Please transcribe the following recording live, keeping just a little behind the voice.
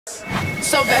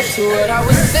So back to what I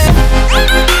was saying.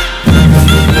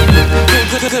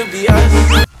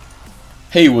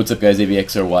 Hey, what's up guys,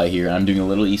 Avxry here, and I'm doing a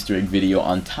little Easter egg video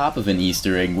on top of an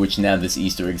Easter egg, which now this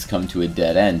Easter egg's come to a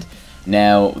dead end.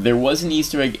 Now, there was an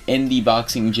Easter egg in the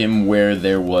boxing gym where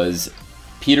there was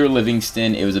Peter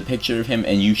Livingston, it was a picture of him,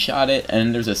 and you shot it,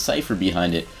 and there's a cipher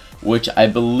behind it, which I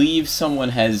believe someone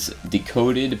has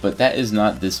decoded, but that is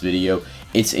not this video.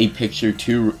 It's a picture,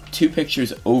 two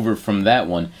pictures over from that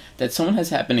one, that someone has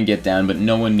happened to get down, but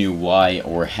no one knew why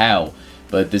or how.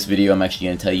 But this video I'm actually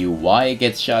going to tell you why it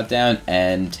gets shot down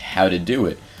and how to do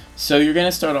it. So you're going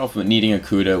to start off with needing a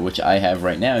CUDA, which I have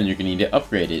right now, and you're going to need to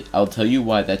upgrade it. I'll tell you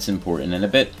why that's important in a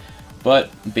bit,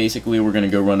 but basically we're going to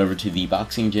go run over to the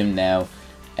boxing gym now.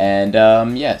 And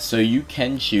yeah, so you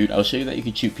can shoot. I'll show you that you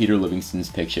can shoot Peter Livingston's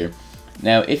picture.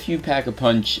 Now, if you pack a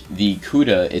punch the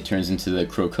CUDA, it turns into the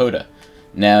crocoda.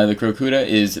 Now, the crocoda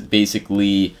is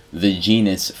basically the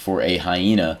genus for a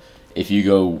hyena. If you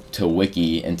go to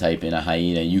Wiki and type in a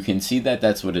hyena, you can see that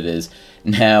that's what it is.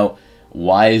 Now,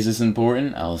 why is this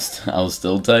important? I'll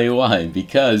still tell you why.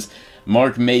 Because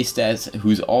Mark Maestas,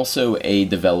 who's also a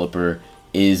developer,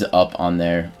 is up on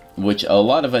there, which a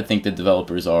lot of, I think, the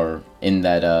developers are in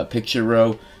that picture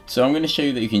row. So I'm going to show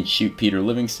you that you can shoot Peter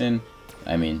Livingston.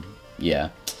 I mean, yeah.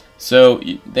 So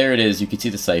there it is. You can see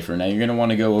the cipher. Now you're going to want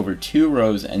to go over 2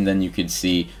 rows, and then you could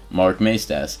see Mark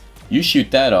Maestas. You shoot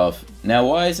that off. Now,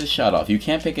 why is it shot off? You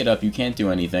can't pick it up. You can't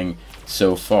do anything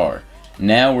so far.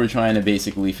 Now we're trying to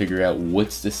basically figure out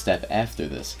what's the step after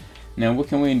this. Now, what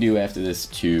can we do after this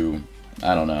to,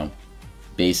 I don't know,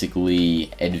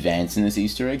 basically advance in this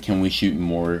Easter egg? Can we shoot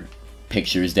more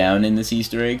pictures down in this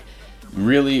Easter egg?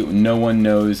 Really, no one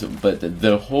knows, but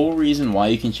the whole reason why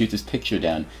you can shoot this picture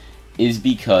down is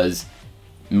because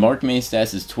Mark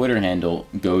Maestas' Twitter handle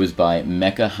goes by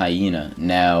Mecha Hyena.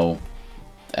 Now,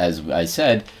 as I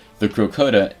said, the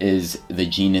crocoda is the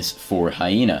genus for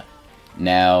hyena.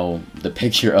 Now, the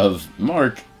picture of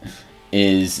Mark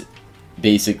is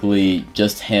basically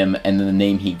just him, and then the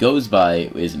name he goes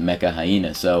by is Mecha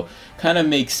Hyena. So, kind of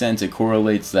makes sense. It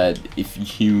correlates that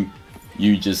if you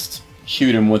just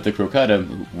shoot him with the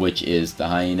crocoda, which is the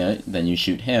hyena, then you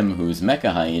shoot him, who's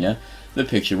Mecha Hyena, the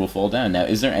picture will fall down. Now,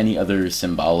 is there any other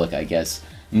symbolic, I guess,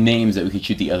 names that we could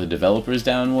shoot the other developers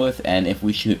down with? And if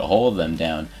we shoot all of them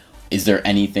down, is there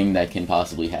anything that can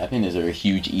possibly happen? Is there a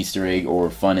huge Easter egg or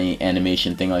funny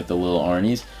animation thing like the little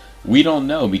Arnie's? We don't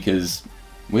know because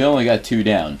we only got 2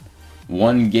 down.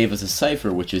 One gave us a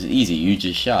cipher, which is easy. You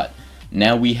just shot.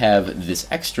 Now we have this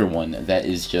extra one that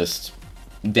is just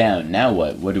down. Now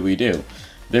what? What do we do?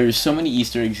 There's so many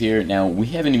Easter eggs here. Now, we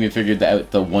haven't even figured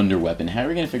out the wonder weapon. How are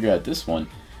we going to figure out this one?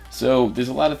 So, there's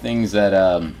a lot of things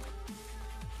that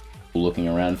looking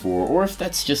around for, or if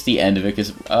that's just the end of it,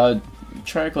 because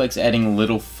Treyarch likes adding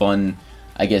little fun,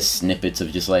 I guess, snippets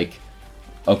of just like,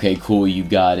 okay, cool, you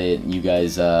got it, you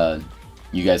guys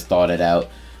thought it out.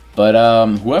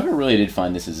 But whoever really did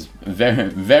find this is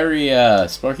very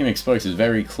Sparky McSparks is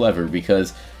very clever,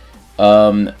 because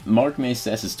Mark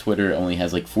Maestas' Twitter only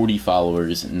has like 40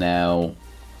 followers. Now,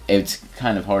 it's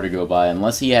kind of hard to go by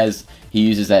unless he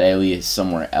uses that alias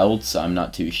somewhere else. I'm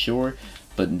not too sure,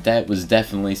 but that was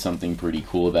definitely something pretty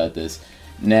cool about this.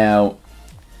 Now,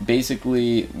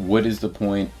 basically, what is the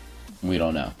point? We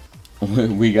don't know.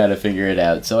 We gotta figure it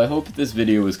out. So I hope this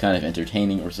video was kind of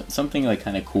entertaining or something like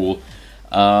kind of cool.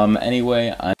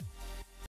 Anyway,